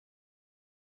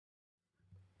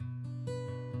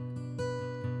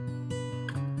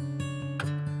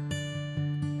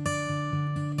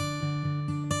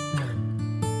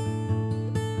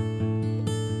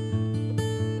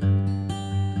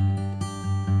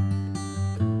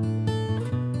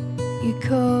You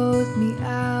called me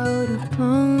out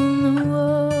upon the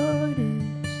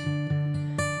waters,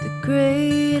 the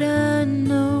great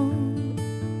unknown,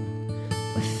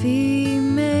 where feet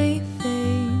may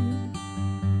fail.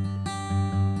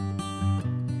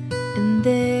 And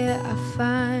there I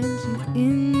find you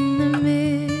in the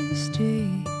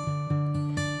mystery,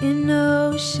 in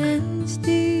oceans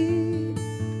deep.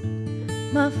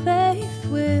 My faith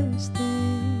will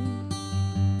stand,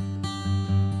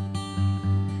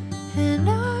 and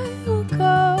I will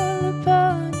call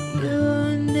upon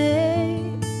your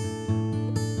name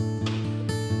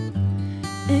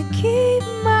and keep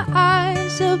my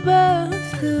eyes above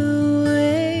the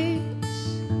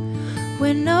waves.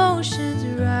 When oceans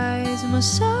rise, my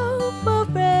soul will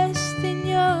rest in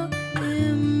your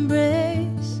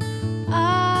embrace.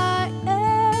 I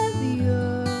am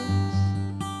yours,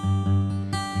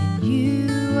 and you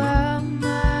are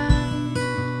mine.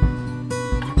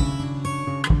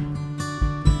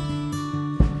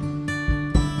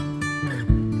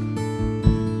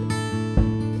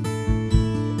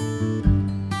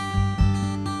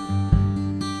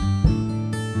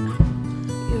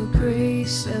 Your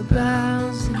grace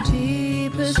abounds in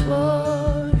deepest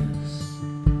waters.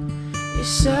 Your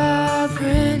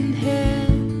sovereign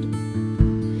hand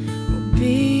will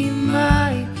be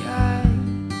my guide.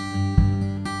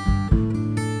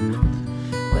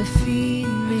 Where feet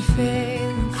may fail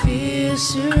and fear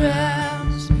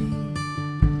surrounds me,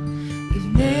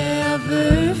 you've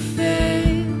never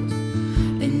failed,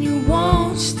 and you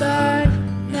won't start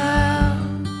now.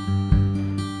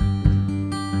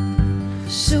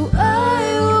 So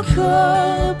I will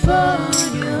call upon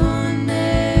your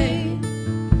name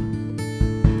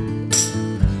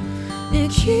and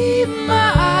keep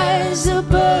my eyes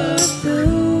above the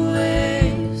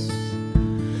waves.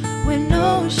 When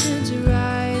oceans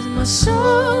rise, my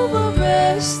soul will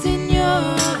rest in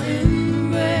your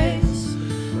embrace.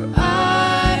 For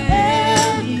I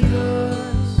am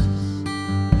yours,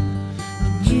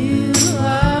 and you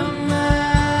are mine.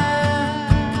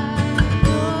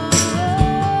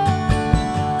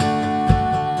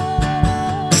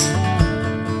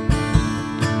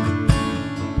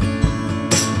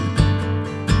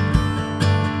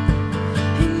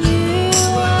 And you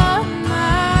are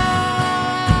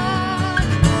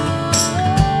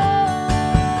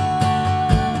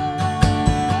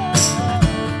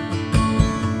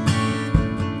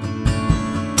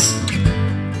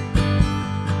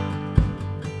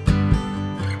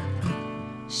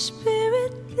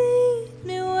Spirit, lead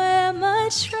me where my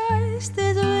trust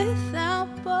is without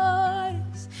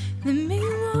borders. Let me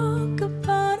walk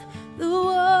upon the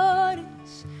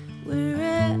waters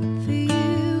wherever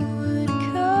you would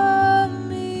call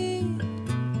me.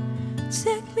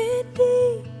 Take me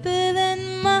deeper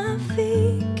than my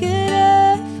feet could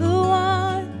ever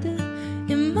wander,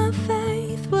 and my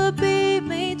faith will be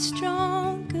made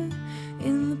stronger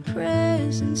in the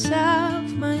presence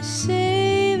of my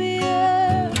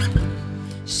Savior.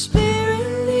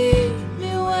 Spirit, lead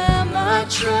me where my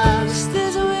trust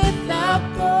is without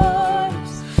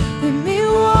borders. Let me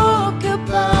walk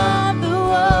upon the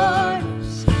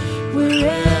waters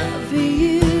wherever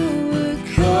you would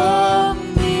call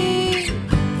me.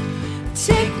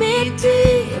 Take me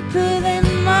deeper than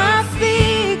my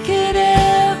feet could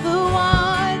ever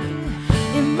wander,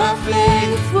 and my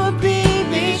faith will be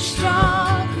made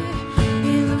stronger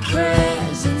in the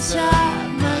presence of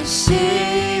my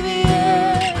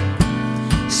Savior.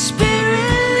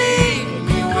 Spirit, lead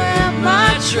me where my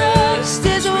trust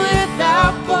is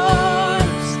without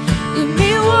borders. Let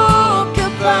me walk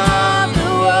upon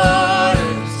the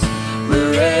waters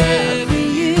wherever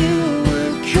you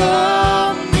would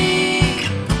call me.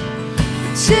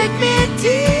 Take me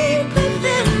deeper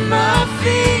than my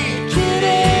feet could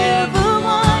ever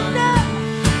wander,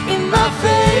 and my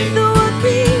faith would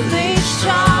be made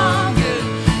stronger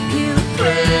in the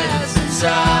presence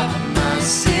of my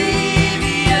Savior.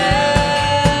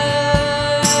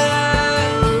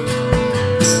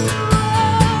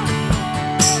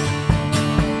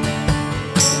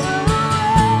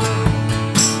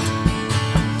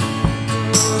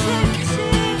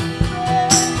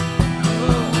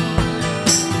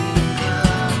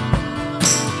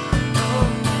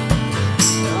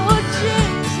 Oh,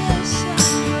 Jesus,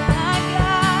 I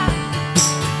got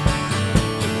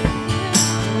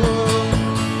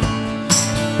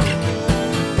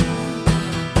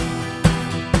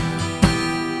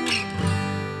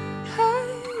I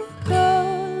will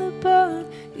call upon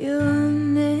your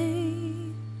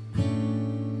name.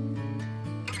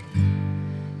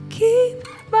 Keep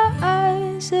my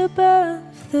eyes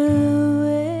above the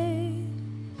waves.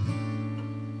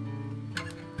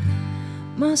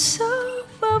 My soul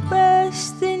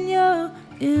rest in your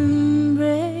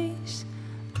embrace.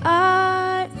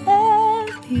 I am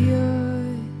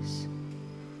yours,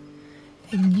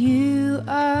 and you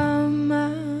are mine.